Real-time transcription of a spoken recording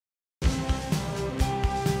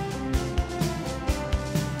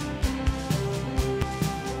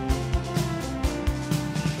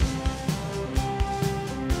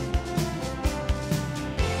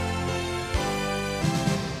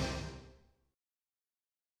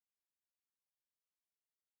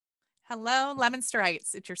Hello,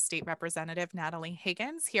 Lemonsterites. It's your State Representative Natalie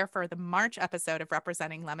Higgins here for the March episode of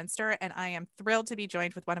Representing Leominster, and I am thrilled to be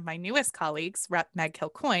joined with one of my newest colleagues, Rep. Meg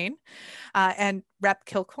Kilcoyne. And Rep.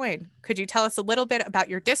 Kilcoyne, could you tell us a little bit about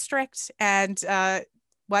your district and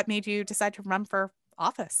what made you decide to run for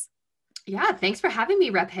office? Yeah, thanks for having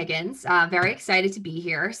me, Rep. Higgins. Very excited to be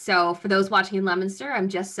here. So for those watching in Leominster, I'm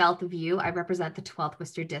just south of you. I represent the 12th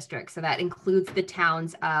Worcester District. So that includes the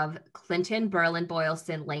towns of Clinton, Berlin,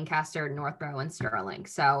 Boylston, Lancaster, Northborough, and Sterling.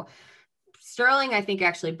 So Sterling, I think,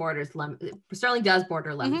 actually Sterling does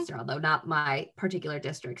border Leominster, although not my particular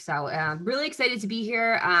district. So really excited to be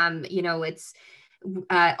here. It's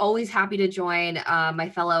always happy to join my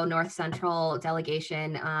fellow North Central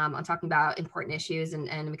delegation on talking about important issues, and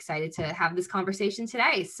I'm excited to have this conversation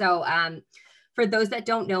today. So for those that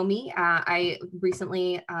don't know me, I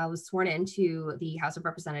recently was sworn into the House of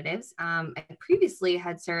Representatives. I previously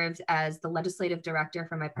had served as the legislative director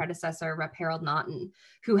for my predecessor, Rep. Harold Naughton,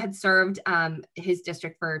 who had served his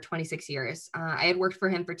district for 26 years. I had worked for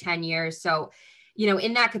him for 10 years. So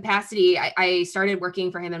in that capacity, I started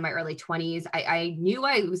working for him in my early 20s. I knew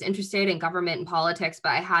I was interested in government and politics, but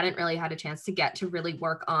I hadn't really had a chance to get to really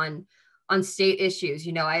work on state issues.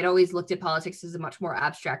 I'd always looked at politics as a much more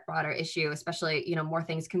abstract, broader issue, especially, more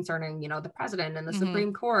things concerning, the president and the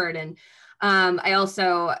Supreme Court. And I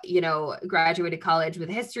also, graduated college with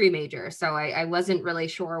a history major. So I wasn't really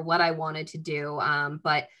sure what I wanted to do.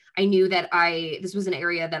 But I knew that this was an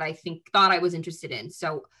area that I thought I was interested in.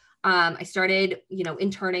 So I started,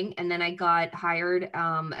 interning, and then I got hired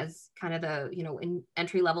as kind of the,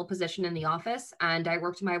 entry-level position in the office, and I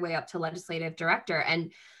worked my way up to legislative director.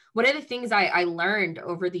 And one of the things I learned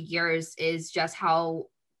over the years is just how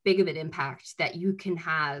big of an impact that you can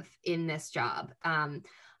have in this job. I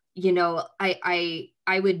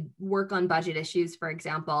would work on budget issues, for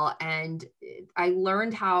example, and I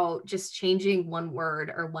learned how just changing one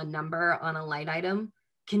word or one number on a line item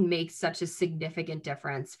can make such a significant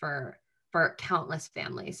difference for countless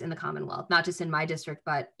families in the Commonwealth, not just in my district,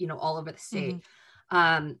 but, all over the state.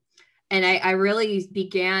 And I really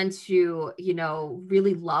began to,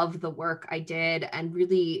 really love the work I did and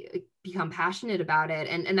really become passionate about it.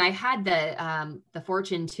 And I had the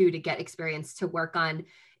fortune too, to get experience to work on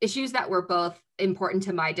issues that were both important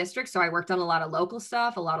to my district. So I worked on a lot of local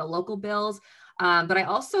stuff, a lot of local bills, but I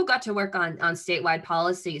also got to work on statewide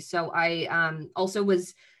policy. So I also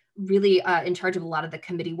was really in charge of a lot of the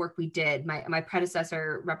committee work we did. My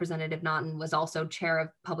predecessor, Representative Naughton, was also chair of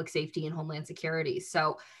public safety and homeland security.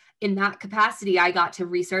 So in that capacity, I got to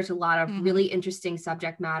research a lot of really interesting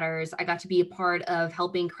subject matters. I got to be a part of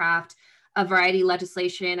helping craft a variety of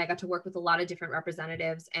legislation. I got to work with a lot of different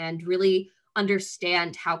representatives and really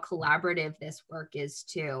understand how collaborative this work is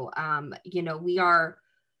too.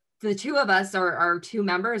 The two of us are two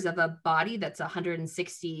members of a body that's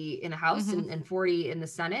 160 in the House and 40 in the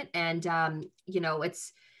Senate. And,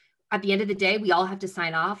 it's at the end of the day, we all have to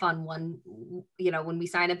sign off on one, when we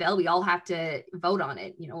sign a bill, we all have to vote on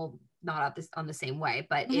it, not on the same way,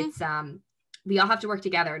 but it's, we all have to work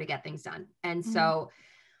together to get things done. And so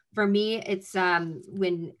for me, it's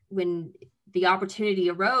when the opportunity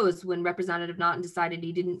arose, when Representative Naughton decided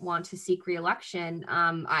he didn't want to seek re-election,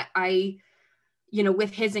 I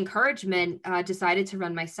with his encouragement, decided to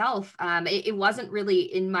run myself. It wasn't really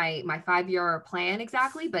in my 5-year plan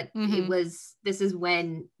exactly, but this is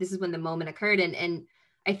when the moment occurred. And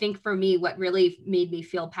I think for me, what really made me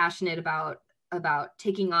feel passionate about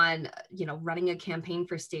taking on, running a campaign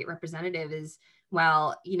for state representative is,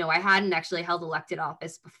 I hadn't actually held elected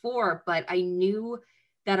office before, but I knew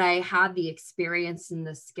that I had the experience and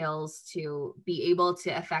the skills to be able to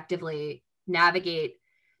effectively navigate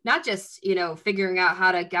not just, figuring out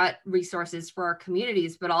how to get resources for our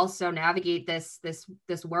communities, but also navigate this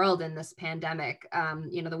world and this pandemic.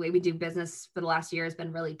 The way we do business for the last year has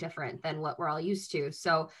been really different than what we're all used to.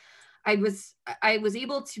 So I was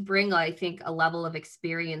able to bring, I think, a level of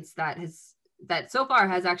experience that so far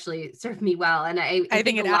has actually served me well. And I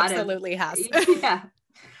think it absolutely has. Yeah.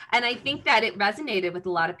 And I think that it resonated with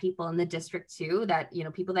a lot of people in the district too, that,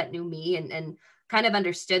 people that knew me and kind of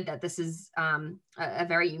understood that this is a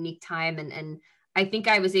very unique time. And I think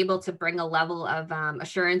I was able to bring a level of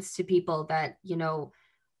assurance to people that,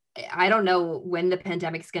 I don't know when the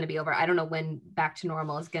pandemic is going to be over. I don't know when back to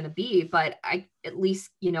normal is going to be, but at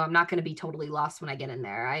least, I'm not going to be totally lost when I get in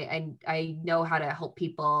there. I know how to help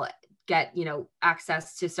people get,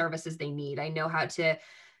 access to services they need. I know how to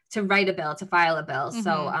write a bill, to file a bill.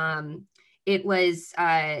 So it was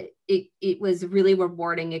a really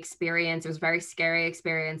rewarding experience. It was a very scary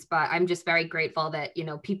experience, but I'm just very grateful that,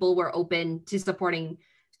 people were open to supporting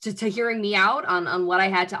to hearing me out on what I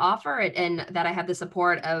had to offer, and that I had the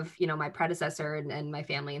support of, my predecessor and my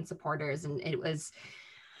family and supporters. And it was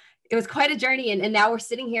quite a journey. And now we're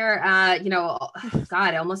sitting here,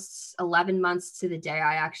 God, almost 11 months to the day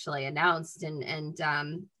I actually announced. And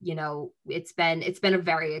it's been a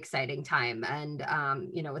very exciting time. And,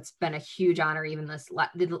 it's been a huge honor, even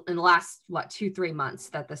in the last, 2-3 months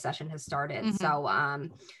that the session has started. Mm-hmm. So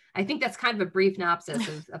I think that's kind of a brief synopsis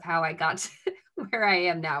of how I got to where I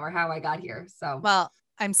am now, or how I got here. So, well,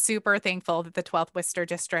 I'm super thankful that the 12th Worcester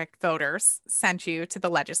District voters sent you to the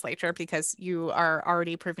legislature, because you are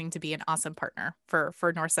already proving to be an awesome partner for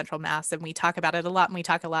North Central Mass. And we talk about it a lot, and we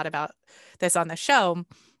talk a lot about this on the show,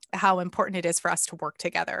 how important it is for us to work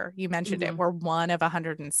together. You mentioned it. We're one of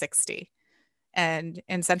 160. And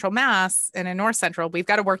in Central Mass and in North Central, we've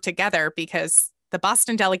got to work together, because the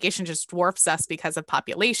Boston delegation just dwarfs us because of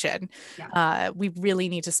population. Yeah. We really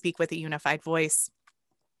need to speak with a unified voice.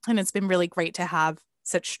 And it's been really great to have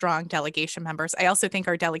such strong delegation members. I also think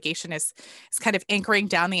our delegation is kind of anchoring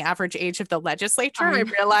down the average age of the legislature. I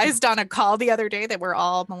realized on a call the other day that we're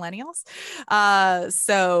all millennials.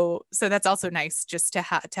 So that's also nice, just to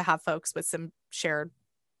have folks with some shared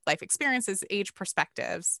life experiences, age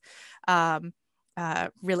perspectives,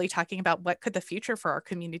 really talking about what could the future for our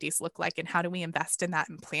communities look like, and how do we invest in that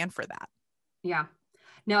and plan for that. Yeah.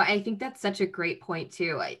 No, I think that's such a great point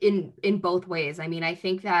too, in both ways. I mean, I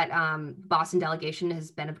think that Boston delegation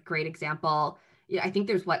has been a great example. I think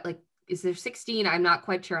there's is there 16? I'm not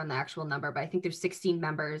quite sure on the actual number, but I think there's 16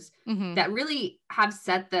 members that really have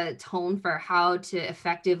set the tone for how to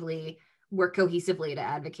effectively work cohesively to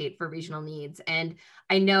advocate for regional needs. And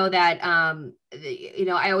I know that,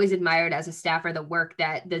 I always admired as a staffer the work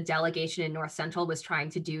that the delegation in North Central was trying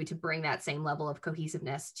to do to bring that same level of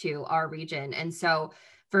cohesiveness to our region. And so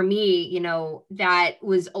for me, that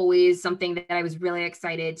was always something that I was really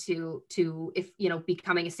excited to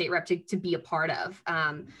becoming a state rep to be a part of.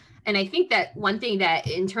 And I think that one thing that,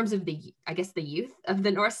 in terms of the youth of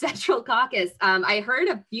the North Central caucus, I heard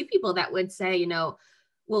a few people that would say,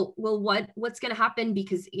 well, what's going to happen?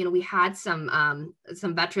 Because, we had some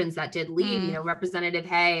veterans that did leave, Representative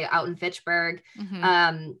Hay out in Fitchburg,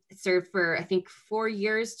 served for, I think, 4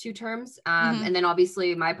 years, 2 terms. And then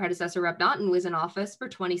obviously my predecessor, Rep Naughton, was in office for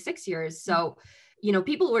 26 years. So,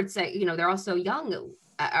 people would say, they're all so young.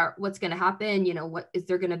 What's going to happen? What is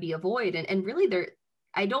there going to be a void? And really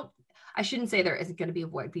I shouldn't say there isn't going to be a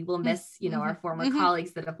void. We will miss, our former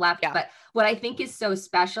colleagues that have left. Yeah. But what I think is so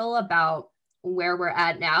special about where we're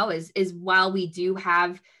at now is while we do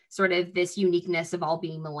have sort of this uniqueness of all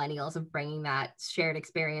being millennials, of bringing that shared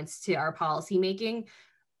experience to our policy making,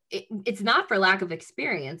 it's not for lack of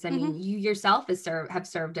experience. I mean, you yourself have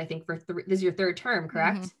served, I think, this is your 3rd term,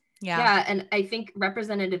 correct? Yeah. And I think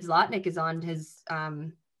Representative Zlotnick is on his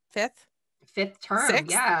fifth term.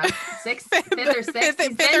 6th? Yeah. 6th, 5th or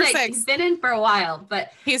 6th. He's been in for a while,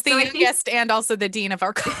 but he's the youngest and also the dean of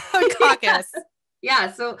our caucus.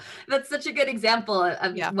 Yeah. So that's such a good example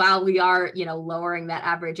of while we are, lowering that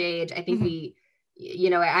average age, I think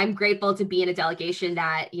I'm grateful to be in a delegation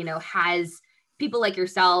that, has people like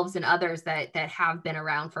yourselves and others that have been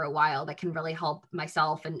around for a while, that can really help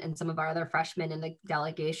myself and some of our other freshmen in the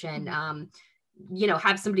delegation,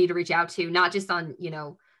 have somebody to reach out to, not just on,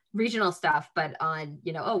 regional stuff, but on,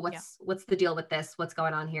 what's the deal with this? What's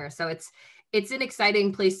going on here? So it's an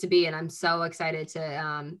exciting place to be. And I'm so excited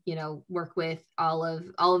to, work with all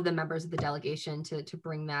of the members of the delegation to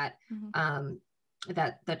bring that,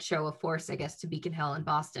 that show of force, I guess, to Beacon Hill and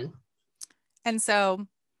Boston. And so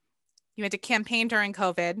you had to campaign during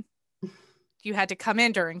COVID. You had to come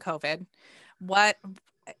in during COVID.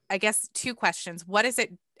 I guess 2 questions.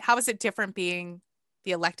 How is it different being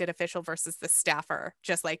the elected official versus the staffer,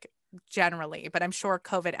 just like generally? But I'm sure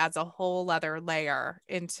COVID adds a whole other layer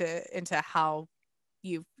into how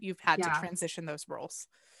you've had to transition those roles.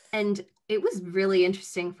 And it was really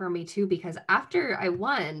interesting for me too, because after I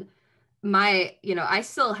won, I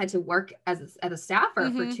still had to work as a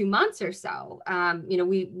staffer for 2 months or so.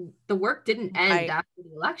 The work didn't end after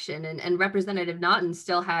the election, and Representative Naughton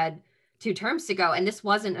still had 2 terms to go. And this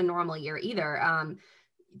wasn't a normal year either.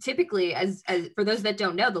 Typically, as for those that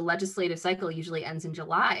don't know, the legislative cycle usually ends in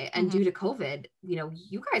July, and due to COVID,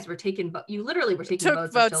 you guys were you literally were taking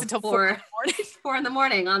votes until 4 in the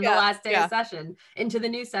morning on the last day of session, into the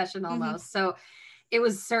new session almost. So it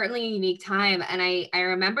was certainly a unique time. And I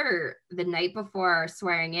remember the night before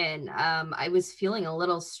swearing in, I was feeling a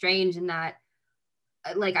little strange in that,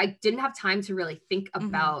 I didn't have time to really think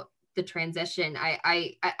about the transition.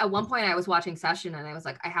 I at one point I was watching session and I was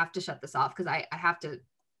like, I have to shut this off, because I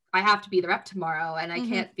have to be the rep tomorrow, and I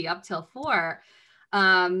can't be up till 4.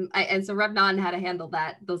 And so Rep Nodden had to handle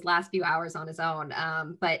those last few hours on his own.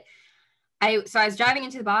 But I was driving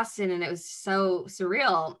into Boston and it was so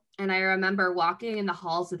surreal. And I remember walking in the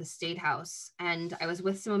halls of the State House, and I was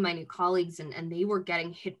with some of my new colleagues, and they were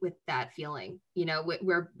getting hit with that feeling,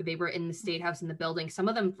 where they were in the State House in the building. Some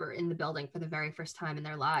of them were in the building for the very first time in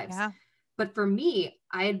their lives. Yeah. But for me,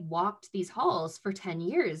 I had walked these halls for 10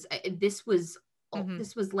 years. This was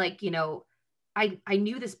like, I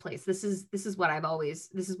knew this place. This is what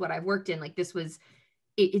I've worked in. Like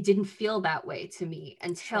it didn't feel that way to me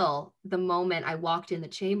until the moment I walked in the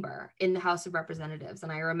chamber in the House of Representatives.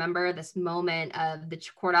 And I remember this moment of the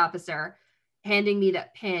court officer handing me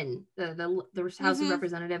that pin, the House of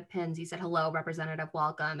Representative pins. He said, "Hello, Representative,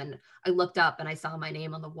 welcome." And I looked up and I saw my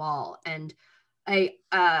name on the wall. And I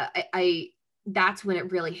that's when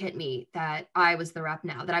it really hit me that I was the rep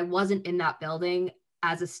now, that I wasn't in that building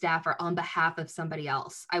as a staffer on behalf of somebody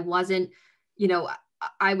else. I wasn't,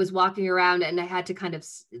 I was walking around and I had to kind of,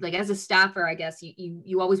 like, as a staffer, I guess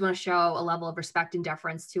you always want to show a level of respect and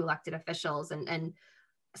deference to elected officials. And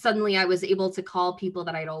suddenly I was able to call people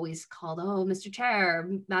that I'd always called, "Oh, Mr. Chair,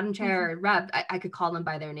 Madam Chair, Rep." I could call them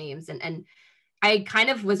by their names. And I kind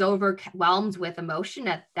of was overwhelmed with emotion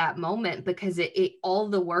at that moment, because it all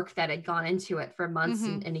the work that had gone into it for months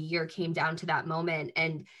and a year came down to that moment.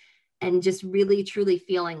 And just really truly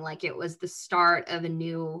feeling like it was the start of a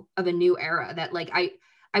new era, that like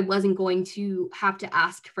I wasn't going to have to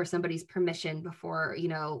ask for somebody's permission before,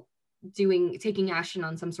 taking action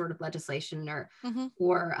on some sort of legislation or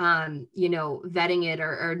vetting it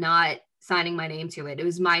or not signing my name to it. It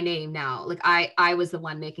was my name now. Like I was the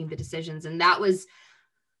one making the decisions. And that was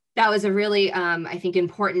a really, I think,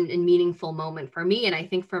 important and meaningful moment for me. And I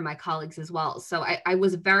think for my colleagues as well. So I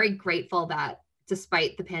was very grateful that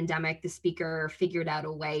despite the pandemic, the speaker figured out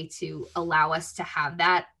a way to allow us to have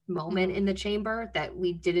that moment in the chamber, that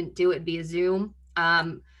we didn't do it via Zoom.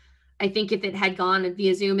 I think if it had gone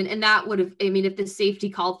via Zoom, and that would have, if the safety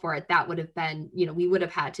called for it, that would have been, we would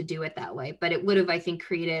have had to do it that way. But it would have, I think,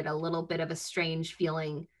 created a little bit of a strange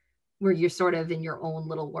feeling where you're sort of in your own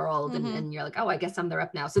little world and you're like, "Oh, I guess I'm the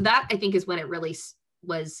rep now." So that, I think, is when it really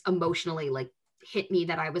was emotionally like hit me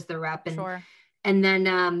that I was the rep. And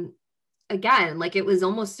then, again, like it was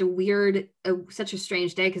almost such a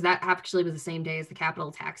strange day, because that actually was the same day as the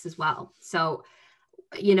Capitol tax as well. So,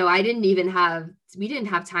 we didn't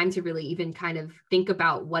have time to really even kind of think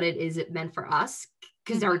about what it meant for us,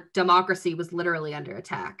 because our democracy was literally under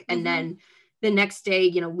attack. And then the next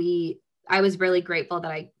day, I was really grateful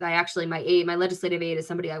that I actually, my legislative aide is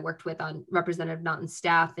somebody I worked with on Representative Notton's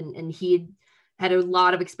staff, and he had a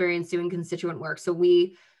lot of experience doing constituent work. So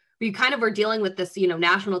we kind of were dealing with this,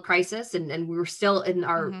 national crisis, and we were still in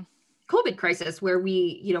our COVID crisis, where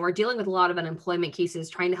we, are dealing with a lot of unemployment cases,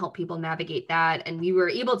 trying to help people navigate that. And we were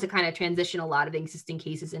able to kind of transition a lot of existing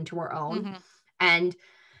cases into our own. And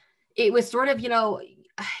it was sort of,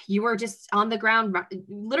 you were just on the ground.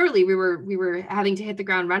 Literally, we were having to hit the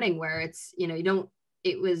ground running, where it's,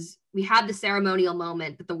 we had the ceremonial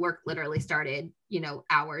moment, but the work literally started,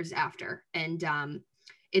 hours after. And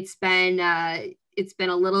it's been a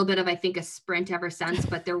little bit of, I think, a sprint ever since,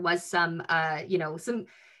 but there was some,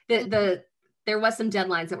 there was some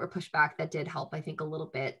deadlines that were pushed back that did help, I think, a little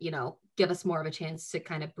bit, give us more of a chance to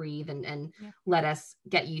kind of breathe and let us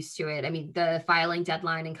get used to it. The filing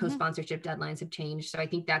deadline and co-sponsorship deadlines have changed. So I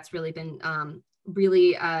think that's really been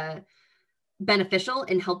really beneficial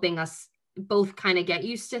in helping us both kind of get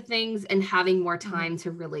used to things and having more time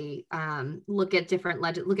to really look at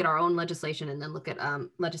look at our own legislation, and then look at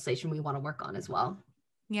legislation we want to work on as well.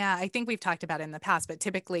 Yeah, I think we've talked about it in the past, but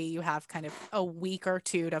typically you have kind of a week or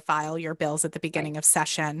two to file your bills at the beginning of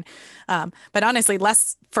session. But honestly,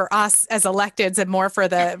 less for us as electeds and more for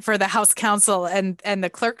the House Counsel and the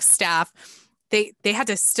clerk staff. They had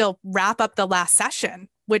to still wrap up the last session,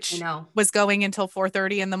 which was going until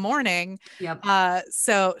 4:30 in the morning. Yep.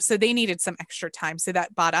 So they needed some extra time. So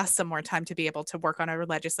that bought us some more time to be able to work on our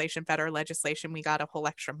legislation, better legislation. We got a whole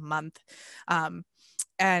extra month.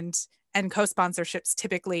 And co-sponsorships,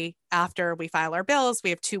 typically after we file our bills, we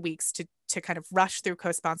have 2 weeks to kind of rush through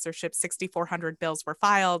co-sponsorships. 6,400 bills were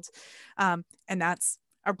filed. And that's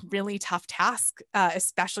a really tough task,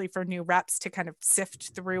 especially for new reps, to kind of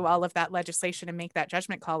sift through all of that legislation and make that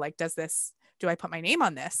judgment call. Like, do I put my name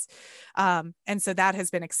on this? And so that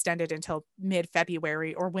has been extended until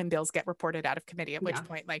mid-February, or when bills get reported out of committee, at which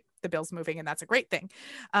point, like, the bill's moving, and that's a great thing.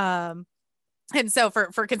 And so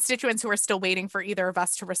for constituents who are still waiting for either of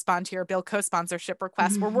us to respond to your bill co-sponsorship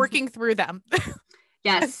requests, we're working through them.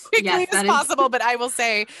 Yes, quickly yes, as that possible. is. But I will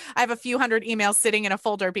say I have a few hundred emails sitting in a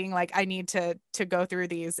folder being like, I need to go through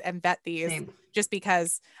these and vet these, Same. just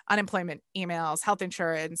because unemployment emails, health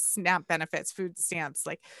insurance, SNAP benefits, food stamps,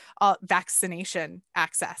 like all vaccination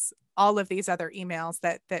access, all of these other emails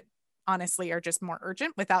that honestly are just more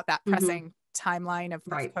urgent without that pressing timeline of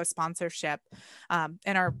Right. co-sponsorship. And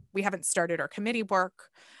we haven't started our committee work.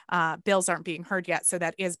 Bills aren't being heard yet. So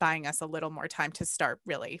that is buying us a little more time to start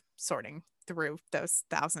really sorting through those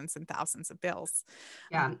thousands and thousands of bills.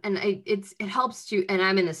 Yeah. And it helps to, and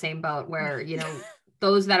I'm in the same boat where,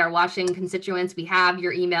 those that are watching constituents, we have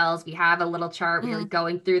your emails, we have a little chart, we are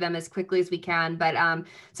going through them as quickly as we can. But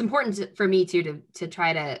it's important for me too, to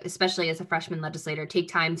try to, especially as a freshman legislator,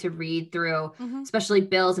 take time to read through, especially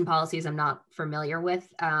bills and policies I'm not familiar with.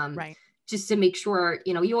 Right. Just to make sure,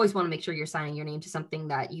 you always want to make sure you're signing your name to something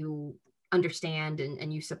that you understand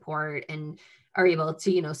and you support and are able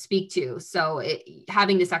to, speak to. So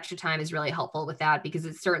having this extra time is really helpful with that, because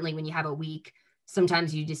it's certainly when you have a week,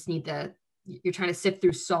 sometimes you just need you're trying to sift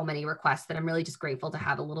through so many requests that I'm really just grateful to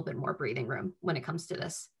have a little bit more breathing room when it comes to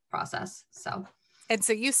this process. So. And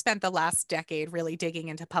so you spent the last decade really digging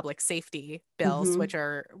into public safety bills, which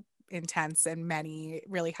are intense and many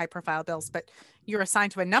really high profile bills, but you're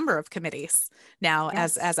assigned to a number of committees now.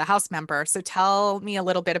 Yes. as a House member. So tell me a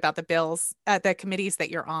little bit about the bills, the committees that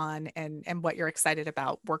you're on, and what you're excited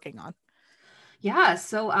about working on. Yeah,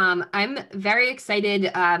 so I'm very excited.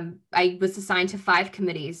 I was assigned to 5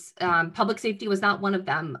 committees. Public safety was not one of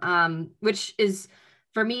them, which is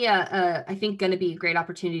for me, I think going to be a great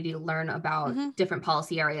opportunity to learn about different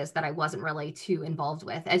policy areas that I wasn't really too involved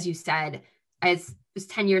with. As you said, I was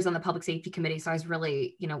 10 years on the public safety committee, so I was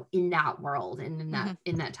really, in that world and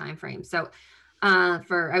in that time frame. So I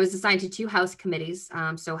was assigned to 2 House committees.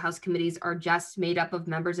 So House committees are just made up of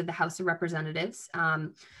members of the House of Representatives.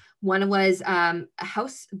 One was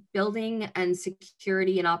House Building and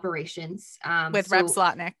Security and Operations. With Rep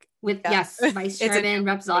Zlotnick. Yes, Vice Chairman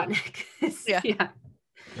Rep Zlotnick. Yeah.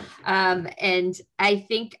 And I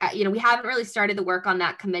think, we haven't really started the work on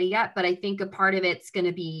that committee yet, but I think a part of it's going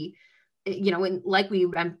to be, like we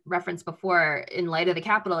referenced before, in light of the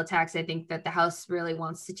Capitol attacks, I think that the House really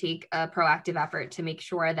wants to take a proactive effort to make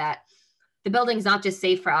sure that the building is not just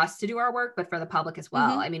safe for us to do our work, but for the public as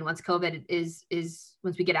well. I mean, once COVID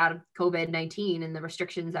once we get out of COVID-19 and the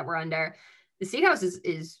restrictions that we're under, the State House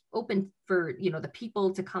is open for, the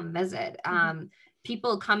people to come visit.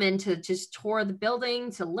 People come in to just tour the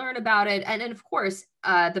building, to learn about it. And of course,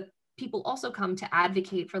 the people also come to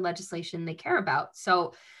advocate for legislation they care about.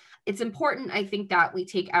 So it's important, I think, that we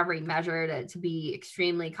take every measure to be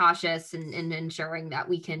extremely cautious and ensuring that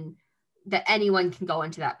that anyone can go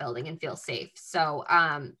into that building and feel safe. So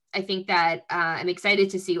I think that I'm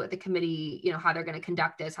excited to see what the committee, how they're going to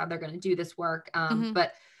conduct this, how they're going to do this work.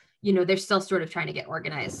 But, they're still sort of trying to get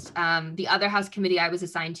organized. The other House committee I was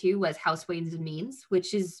assigned to was House Ways and Means,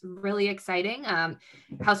 which is really exciting.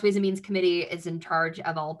 House Ways and Means Committee is in charge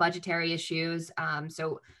of all budgetary issues.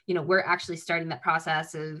 So, we're actually starting that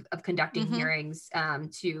process of conducting hearings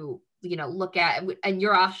to look at, and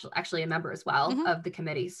you're actually a member as well of the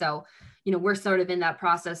committee. So, we're sort of in that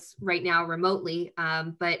process right now remotely.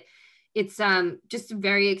 But it's just a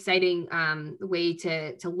very exciting way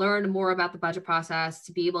to learn more about the budget process,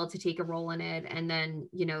 to be able to take a role in it. And then,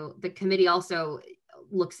 the committee also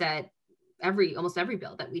looks at almost every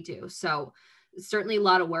bill that we do. So certainly a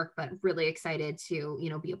lot of work, but really excited to,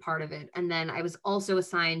 be a part of it. And then I was also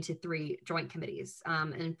assigned to 3 joint committees.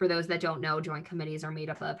 And for those that don't know, joint committees are made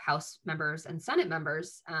up of House members and Senate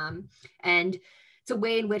members. And it's a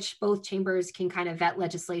way in which both chambers can kind of vet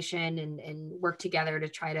legislation and work together to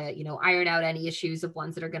try to, iron out any issues of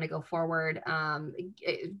ones that are going to go forward,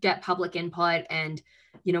 get public input, and,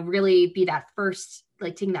 really be that first,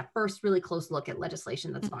 taking that first really close look at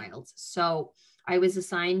legislation that's filed. So I was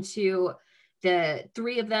assigned to the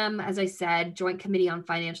 3 of them, as I said: Joint Committee on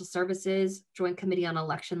Financial Services, Joint Committee on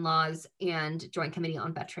Election Laws, and Joint Committee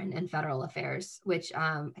on Veteran and Federal Affairs, which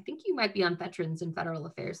I think you might be on Veterans and Federal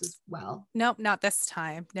Affairs as well. Nope, not this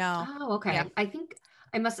time. No. Oh, okay. Yeah. I think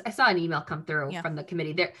I saw an email come through from the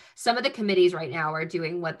committee there. Some of the committees right now are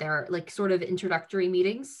doing what they're sort of introductory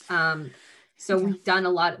meetings. So we've done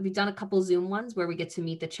a couple Zoom ones where we get to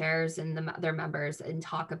meet the chairs and their members and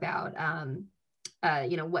talk about,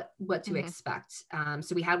 what to expect.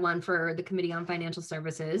 So we had one for the Committee on Financial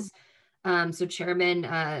Services. So Chair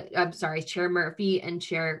Murphy and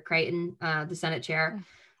Chair Creighton, the Senate chair,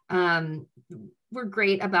 were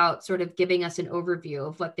great about sort of giving us an overview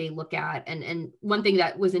of what they look at. And one thing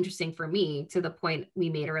that was interesting for me, to the point we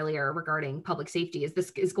made earlier regarding public safety, is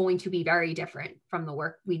this is going to be very different from the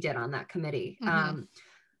work we did on that committee.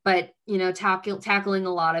 But, you know, tackling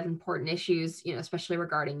a lot of important issues, you know, especially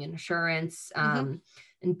regarding insurance,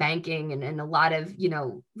 and banking, and a lot of, you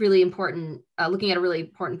know, really important, looking at a really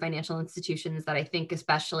important financial institutions that I think,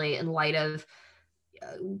 especially in light of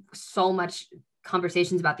so much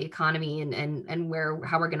conversations about the economy and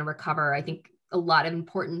how we're going to recover, I think a lot of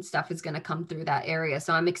important stuff is going to come through that area.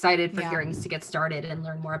 So I'm excited for hearings to get started and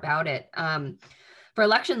learn more about it. For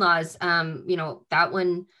election laws, you know, that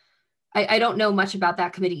one, I don't know much about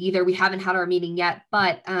that committee either. We haven't had our meeting yet,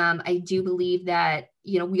 but I do believe that,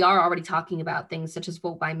 you know, we are already talking about things such as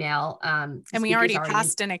vote by mail. And we already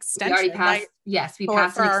passed an extension. We already passed, right? Yes, we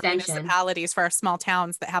passed an extension. Our municipalities, for our small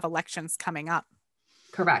towns that have elections coming up.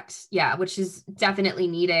 Correct. Yeah, which is definitely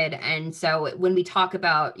needed. And so when we talk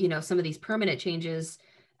about, you know, some of these permanent changes,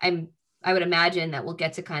 I would imagine that we'll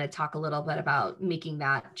get to kind of talk a little bit about making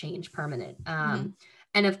that change permanent.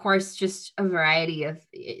 And of course, just a variety of,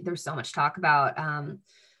 there's so much talk about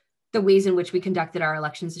the ways in which we conducted our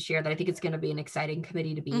elections this year that I think it's going to be an exciting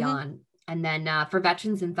committee to be on. And then for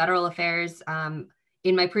veterans and federal affairs,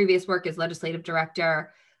 in my previous work as legislative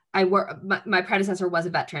director, my predecessor was a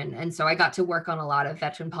veteran. And so I got to work on a lot of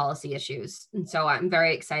veteran policy issues. And so I'm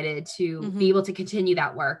very excited to be able to continue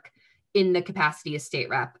that work in the capacity of state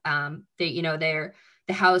rep. The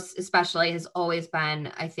House especially has always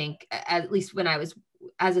been, I think, at least when I was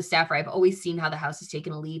as a staffer, I've always seen how the House has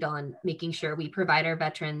taken a lead on making sure we provide our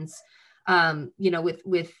veterans,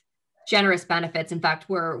 with generous benefits. In fact,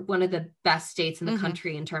 we're one of the best states in the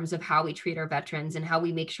country in terms of how we treat our veterans and how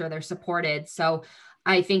we make sure they're supported. So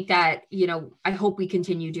I think that, you know, I hope we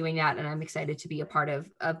continue doing that. And I'm excited to be a part of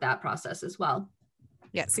that process as well.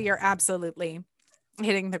 Yeah. So you're absolutely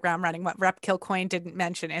hitting the ground running. What Rep Kilcoyne didn't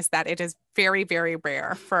mention is that it is very, very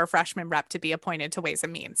rare for a freshman rep to be appointed to Ways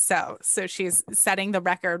and Means. So she's setting the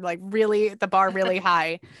record, like really the bar really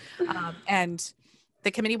high. And the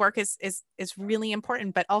committee work is really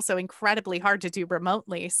important, but also incredibly hard to do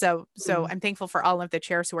remotely. So I'm thankful for all of the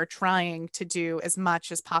chairs who are trying to do as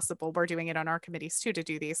much as possible. We're doing it on our committees too, to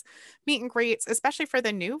do these meet and greets, especially for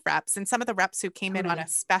the new reps and some of the reps who came in on a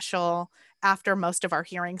special after most of our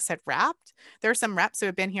hearings had wrapped. There are some reps who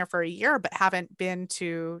have been here for a year, but haven't been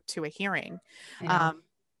to a hearing. And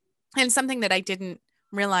something that I didn't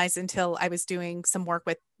realize until I was doing some work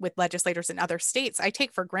with legislators in other states, I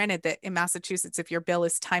take for granted that in Massachusetts, if your bill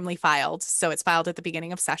is timely filed, so it's filed at the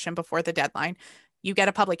beginning of session before the deadline, you get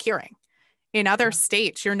a public hearing. In other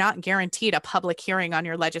states, you're not guaranteed a public hearing on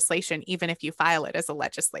your legislation, even if you file it as a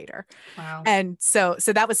legislator. Wow. And so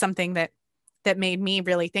that was something that made me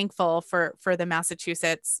really thankful for the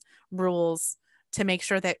Massachusetts rules to make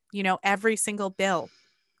sure that, you know, every single bill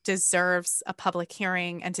deserves a public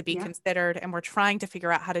hearing and to be considered. And we're trying to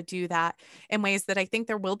figure out how to do that in ways that I think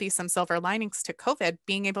there will be some silver linings to COVID.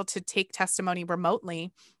 Being able to take testimony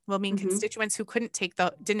remotely will mean constituents who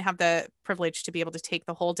didn't have the privilege to be able to take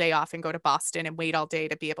the whole day off and go to Boston and wait all day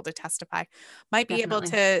to be able to testify might be able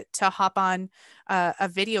to hop on a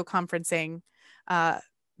video conferencing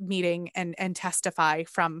meeting and testify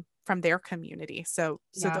from their community. So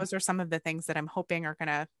those are some of the things that I'm hoping are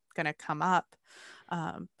gonna come up.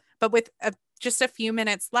 But with just a few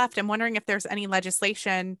minutes left, I'm wondering if there's any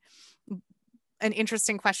legislation. An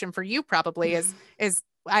interesting question for you probably is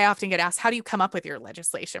I often get asked, how do you come up with your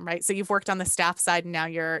legislation, right? So you've worked on the staff side and now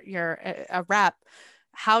you're a rep.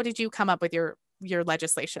 How did you come up with your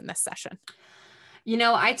legislation this session? You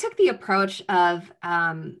know, I took the approach of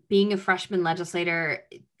being a freshman legislator.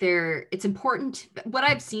 It's important. What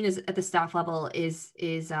I've seen is at the staff level is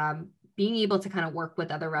being able to kind of work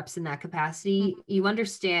with other reps in that capacity. You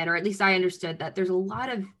understand, or at least I understood, that there's a lot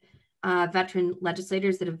of veteran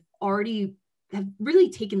legislators that have really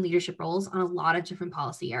taken leadership roles on a lot of different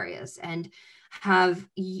policy areas and have,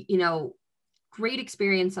 you know, great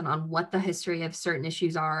experience on what the history of certain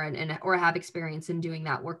issues are and or have experience in doing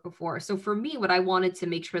that work before. So for me, what I wanted to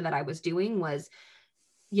make sure that I was doing was,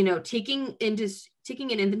 you know, taking an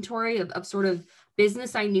inventory of sort of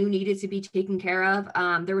business I knew needed to be taken care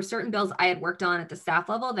of. There were certain bills I had worked on at the staff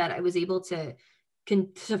level that I was able to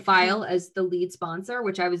file as the lead sponsor,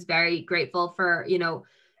 which I was very grateful for, you know,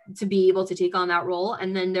 to be able to take on that role.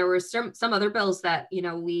 And then there were some other bills that, you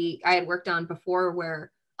know, I had worked on before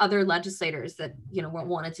where other legislators that, you know,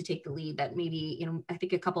 wanted to take the lead, that maybe, you know, I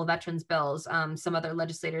think a couple of veterans bills, some other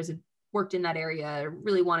legislators had worked in that area,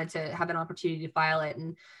 really wanted to have an opportunity to file it.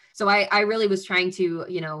 And so I really was trying to,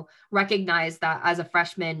 recognize that as a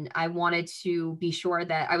freshman, I wanted to be sure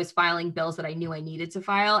that I was filing bills that I knew I needed to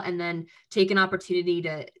file, and then take an opportunity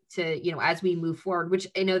to, as we move forward, which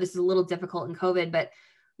I know this is a little difficult in COVID, but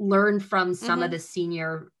learn from some of the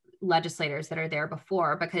senior legislators that are there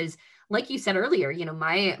before, because like you said earlier,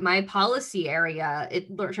 my policy area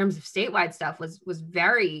in terms of statewide stuff was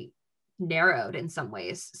very narrowed in some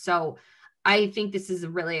ways. So I think this is a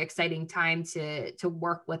really exciting time to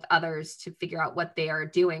work with others to figure out what they are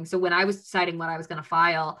doing. So when I was deciding what I was going to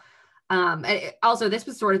file, also this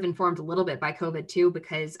was sort of informed a little bit by COVID too,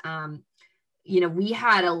 because we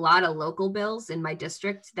had a lot of local bills in my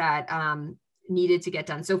district that needed to get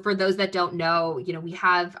done. So for those that don't know, we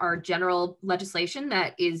have our general legislation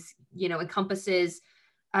that is, encompasses,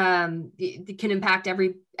 it can impact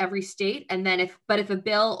every state. And then if a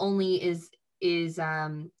bill only is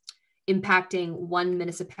impacting one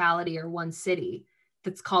municipality or one city,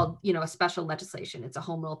 that's called, a special legislation. It's a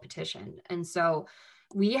home rule petition. And so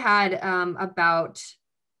we had about,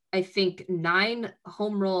 I think, 9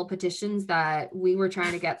 home rule petitions that we were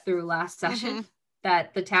trying to get through last session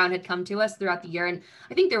that the town had come to us throughout the year. And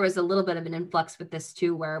I think there was a little bit of an influx with this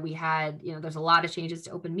too, where we had, there's a lot of changes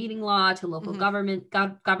to open meeting law, to local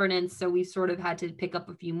governance. So we sort of had to pick up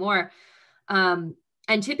a few more.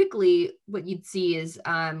 And typically what you'd see is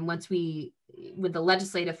when the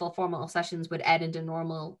legislative full formal sessions would end into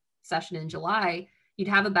normal session in July, you'd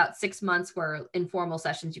have about 6 months where in formal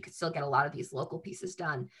sessions, you could still get a lot of these local pieces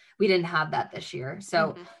done. We didn't have that this year.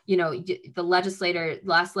 So, the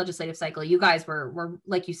last legislative cycle, you guys were,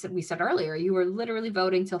 like we said earlier, you were literally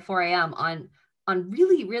voting till 4 a.m. on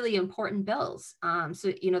really, really important bills. So,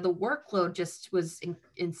 the workload just was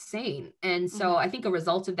insane. And so I think a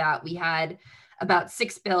result of that, we had about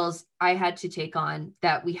 6 bills I had to take on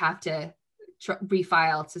that we have to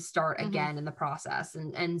refile to start again in the process.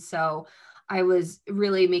 And so I was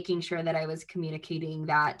really making sure that I was communicating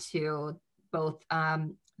that to both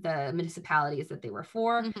the municipalities that they were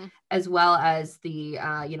for, as well as the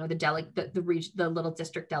the little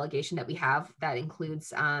district delegation that we have that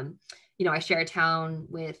includes, I share a town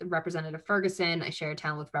with Representative Ferguson, I share a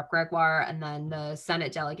town with Rep Gregoire, and then the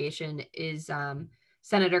Senate delegation is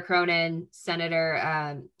Senator Cronin,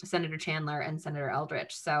 Senator Chandler, and Senator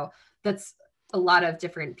Eldridge. So that's a lot of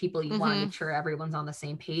different people you want to make sure everyone's on the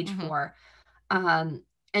same page for.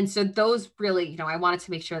 And so those really, I wanted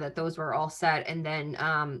to make sure that those were all set. And then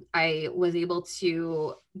I was able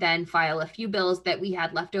to then file a few bills that we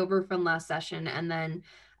had left over from last session. And then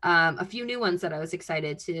a few new ones that I was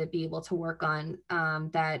excited to be able to work on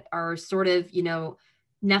that are sort of,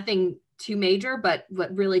 nothing too major, but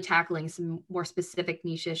really tackling some more specific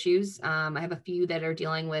niche issues. I have a few that are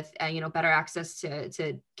dealing with, better access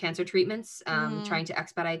to cancer treatments, trying to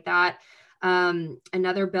expedite that.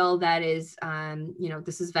 Another bill that is,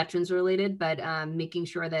 this is veterans related, but making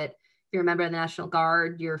sure that if you're a member of the National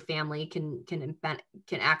Guard, your family can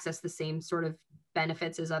access the same sort of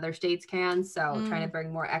benefits as other states can. So trying to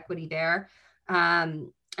bring more equity there.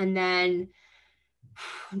 And then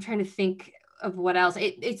I'm trying to think of what else.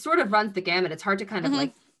 It sort of runs the gamut. It's hard to kind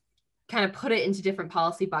of put it into different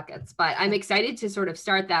policy buckets, but I'm excited to sort of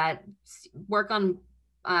start that work on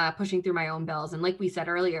pushing through my own bills. And like we said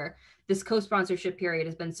earlier, this co-sponsorship period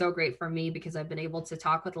has been so great for me because I've been able to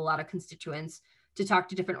talk with a lot of constituents, to talk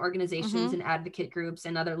to different organizations and advocate groups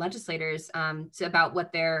and other legislators about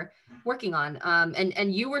what they're working on.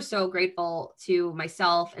 And you were so grateful to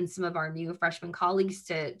myself and some of our new freshman colleagues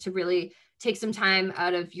to really take some time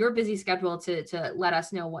out of your busy schedule to let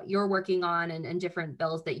us know what you're working on and different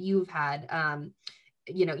bills that you've had,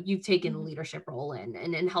 you've taken a leadership role in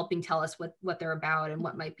and helping tell us what they're about and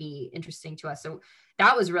what might be interesting to us. So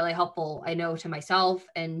that was really helpful, I know, to myself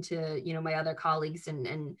and to, my other colleagues.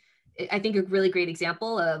 And I think a really great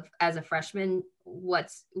example of, as a freshman,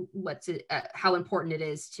 how important it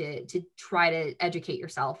is to try to educate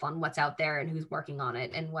yourself on what's out there and who's working on it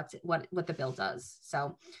and what the bill does.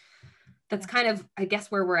 So that's kind of, I guess,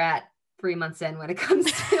 where we're at 3 months in when it comes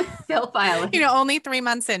to bill filing. Only 3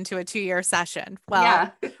 months into a 2-year session. Well,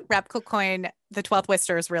 yeah. Rep Kilcoyne, the 12th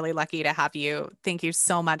Worcester is really lucky to have you. Thank you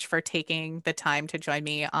so much for taking the time to join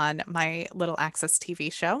me on my little Access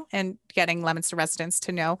TV show and getting Leominster residents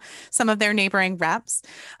to know some of their neighboring reps.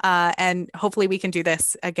 And hopefully we can do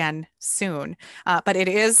this again soon. But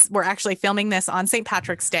we're actually filming this on St.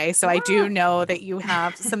 Patrick's Day. So I do know that you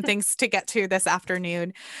have some things to get to this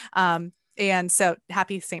afternoon. And so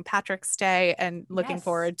happy St. Patrick's Day, and looking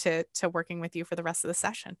forward to working with you for the rest of the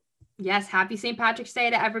session. Yes. Happy St. Patrick's Day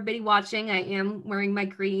to everybody watching. I am wearing my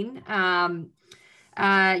green.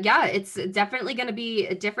 Yeah, it's definitely going to be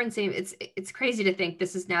a different same. It's crazy to think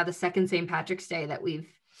this is now the second St. Patrick's Day that we've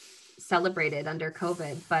celebrated under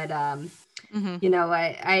COVID. But you know,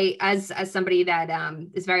 I as somebody that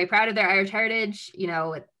is very proud of their Irish heritage, you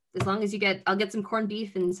know, as long as I'll get some corned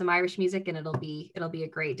beef and some Irish music, and it'll be a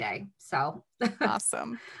great day. So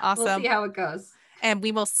Awesome. We'll see how it goes. And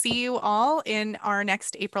we will see you all in our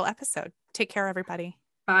next April episode. Take care, everybody.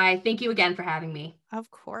 Bye. Thank you again for having me.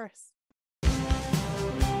 Of course.